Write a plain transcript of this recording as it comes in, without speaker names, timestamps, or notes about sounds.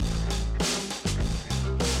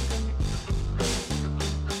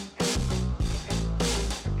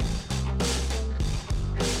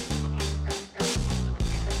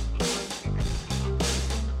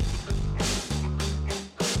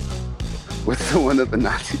the one that the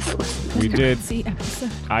Nazis listened. We did. See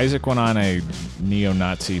episode. Isaac went on a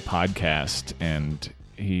neo-Nazi podcast, and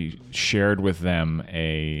he shared with them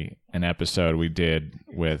an episode we did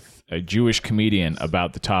with a Jewish comedian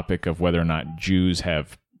about the topic of whether or not Jews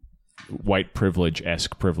have white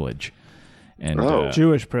privilege-esque privilege. And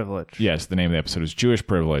Jewish privilege. yes, the name of the episode is Jewish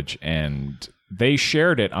Privilege, and they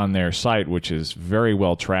shared it on their site, which is very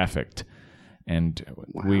well trafficked. And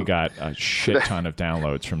we got a shit ton of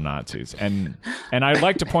downloads from Nazis. And I'd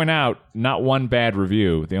like to point out, not one bad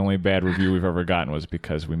review. The only bad review we've ever gotten was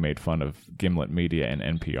because we made fun of Gimlet Media and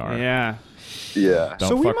NPR. Yeah. Yeah. Don't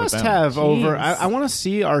So we fuck with must them. have over. Jeez. I want to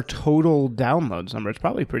see our total downloads number. It's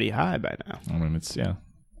probably pretty high by now. I mean, it's, yeah.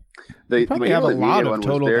 They probably have a lot of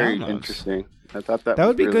total very downloads. Interesting. I thought that That was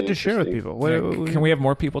would be really good to share with interesting. people. Can we have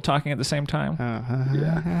more people talking at the same time?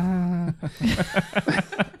 Yeah.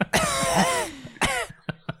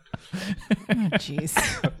 Oh,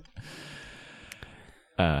 jeez.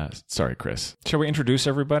 Sorry, Chris. Shall we introduce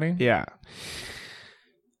everybody? Yeah.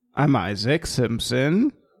 I'm Isaac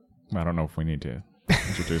Simpson. I don't know if we need to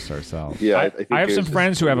introduce ourselves. Yeah, I think have it some was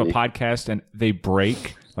friends who have a me. podcast, and they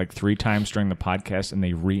break like 3 times during the podcast, and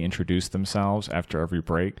they reintroduce themselves after every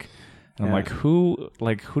break. And I'm like, who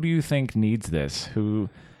do you think needs this? Who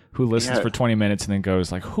listens Yeah. for 20 minutes and then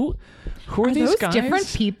goes like, who are these Those guys? different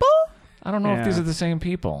people? I don't know if these Yeah. are the same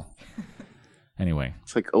people. Anyway,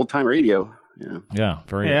 It's like old time radio. Yeah. yeah,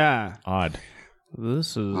 very Yeah. odd.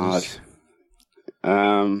 This is. Odd.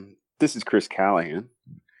 This is Chris Callahan,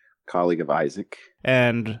 colleague of Isaac.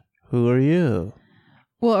 And who are you?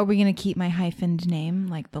 Well, are we going to keep my hyphened name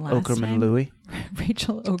like the last Okerman time? Louie.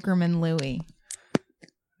 Rachel Okerman Louie.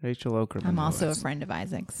 Rachel Okerman. I'm also a Lewis. friend of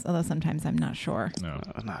Isaac's, although sometimes I'm not sure. No,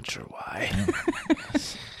 I'm not sure why.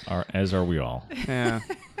 as are we all. Yeah.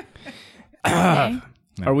 Okay.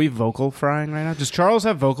 Are we vocal frying right now? Does Charles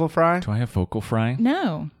have vocal fry? Do I have vocal fry?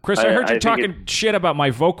 No. Chris, I heard I you think talking shit about my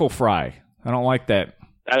vocal fry. I don't like that.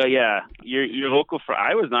 Oh yeah, your vocal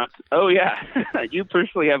fry. I was not. Oh yeah, you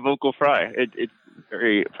personally have vocal fry. It's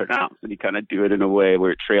very pronounced, and you kind of do it in a way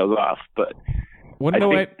where it trails off. But What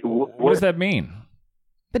does that mean?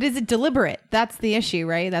 But is it deliberate? That's the issue,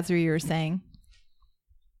 right? That's what you were saying.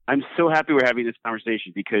 I'm so happy we're having this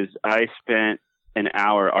conversation because I spent an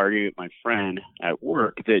hour arguing with my friend at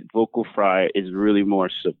work that vocal fry is really more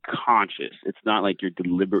subconscious. It's not like you're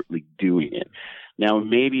deliberately doing it. Now,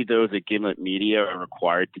 maybe those at Gimlet Media are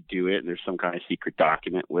required to do it, and there's some kind of secret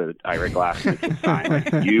document with Ira Glass makes a sign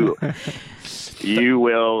like you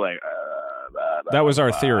will like. That was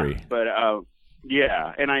our theory. But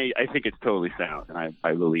yeah, and I think it's totally sound, and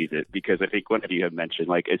I believe it because I think one of you have mentioned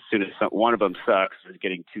like as soon as one of them sucks or is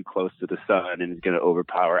getting too close to the sun and is going to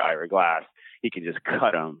overpower Ira Glass, he can just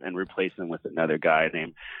cut him and replace him with another guy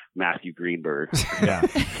named Matthew Greenberg. Yeah.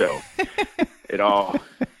 So it all.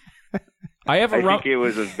 I think it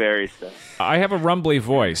was a very. I have a rumbly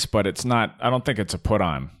voice, but it's not. I don't think it's a put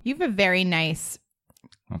on. You have a very nice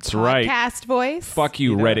That's right. podcast voice. Fuck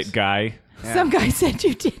you, He does. Reddit guy. Some guy said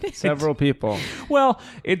you did it. Several people. Well,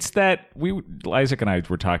 it's that Isaac and I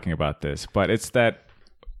were talking about this, but it's that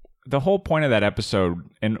the whole point of that episode,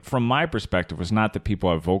 and from my perspective, was not that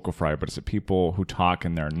people have vocal fry, but it's that people who talk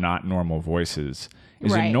in their not normal voices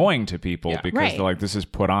is Right. annoying to people because Right. they're like, this is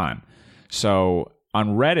put on. So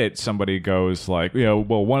on Reddit, somebody goes like, well,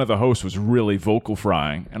 one of the hosts was really vocal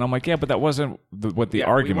frying. And I'm like, yeah, but that wasn't what the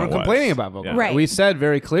argument We weren't was. complaining about vocal Yeah. fry. Right. We said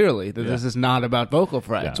very clearly that this is not about vocal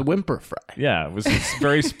fry. It's a whimper fry. Yeah, it's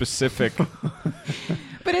very specific.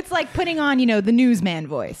 But it's like putting on, the newsman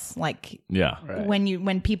voice, like Yeah.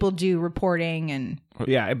 when people do reporting and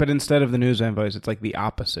Yeah, but instead of the newsman voice, it's like the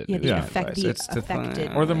opposite. the newsman affect- voice. the It's the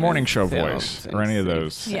affected. Or the morning show voice, or any of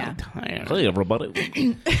those. yeah. Hey,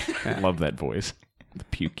 everybody. Love that voice. The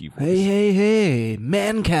pukey voice. Hey,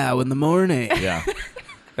 man cow in the morning. Yeah.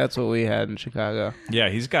 That's what we had in Chicago. Yeah,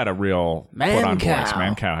 he's got a real Man put-on cow. voice.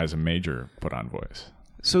 Man Cow has a major put-on voice.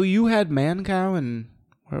 So you had man cow and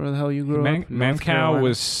wherever the hell you grew up? Man North Cow Carolina?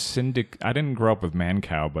 was I didn't grow up with Man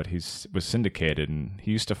Cow, but he was syndicated, and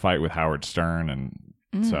he used to fight with Howard Stern,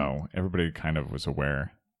 and so everybody kind of was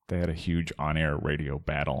aware. They had a huge on-air radio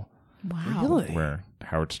battle Wow. where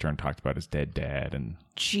Howard Stern talked about his dead dad, and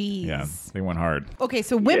Jeez. yeah, they went hard. Okay,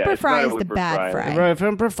 so whimper it's fry not is a the whimper bad fry. fry. Right,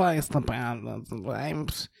 whimper fry is the bad. I'm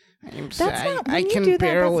That's sorry. not- when I you can do that,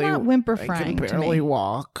 that's barely. not whimper I frying can to barely me.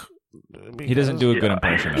 walk. He doesn't do a good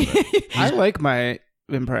impression of it. I like my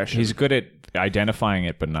impression. He's good at identifying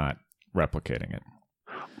it, but not replicating it.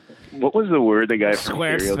 What was the word the guy from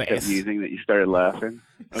Serial Squarespace. kept using that you started laughing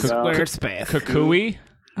about? Squarespace. Kukui?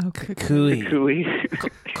 Oh, Cooey. Cooey.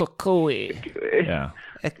 Cooey. Yeah.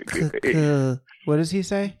 What does he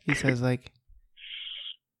say? He says like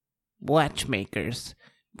watchmakers.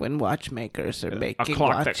 When watchmakers are making A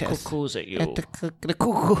clock watches. that cuckoos at you. At the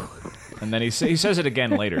cuckoo. And then he says it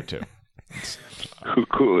again later, too.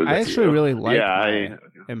 Cool. I actually really like Yeah, my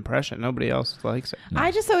impression. Nobody else likes it.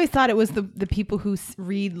 I just always thought it was the people who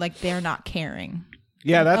read like they're not caring.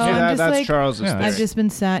 Yeah, that's I'm just that's like, Charles's theory. I've just been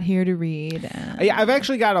sat here to read. Yeah, I've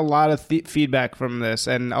actually got a lot of feedback from this,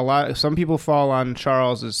 and some people fall on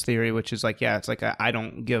Charles's theory, which is like, yeah, it's like I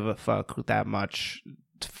don't give a fuck that much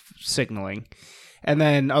signaling, and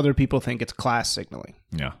then other people think it's class signaling.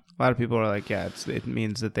 Yeah. A lot of people are like, yeah, it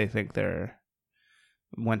means that they think they're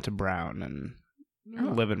went to Brown and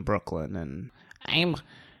live in Brooklyn, and I'm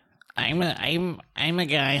a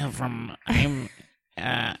guy from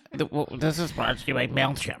this is brought to you by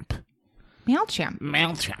MailChimp.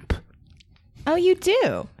 MailChimp. Oh, you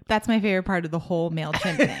do? That's my favorite part of the whole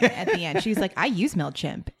MailChimp thing at the end. She's like, I use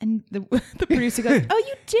MailChimp. And the producer goes, oh,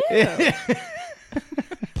 you do?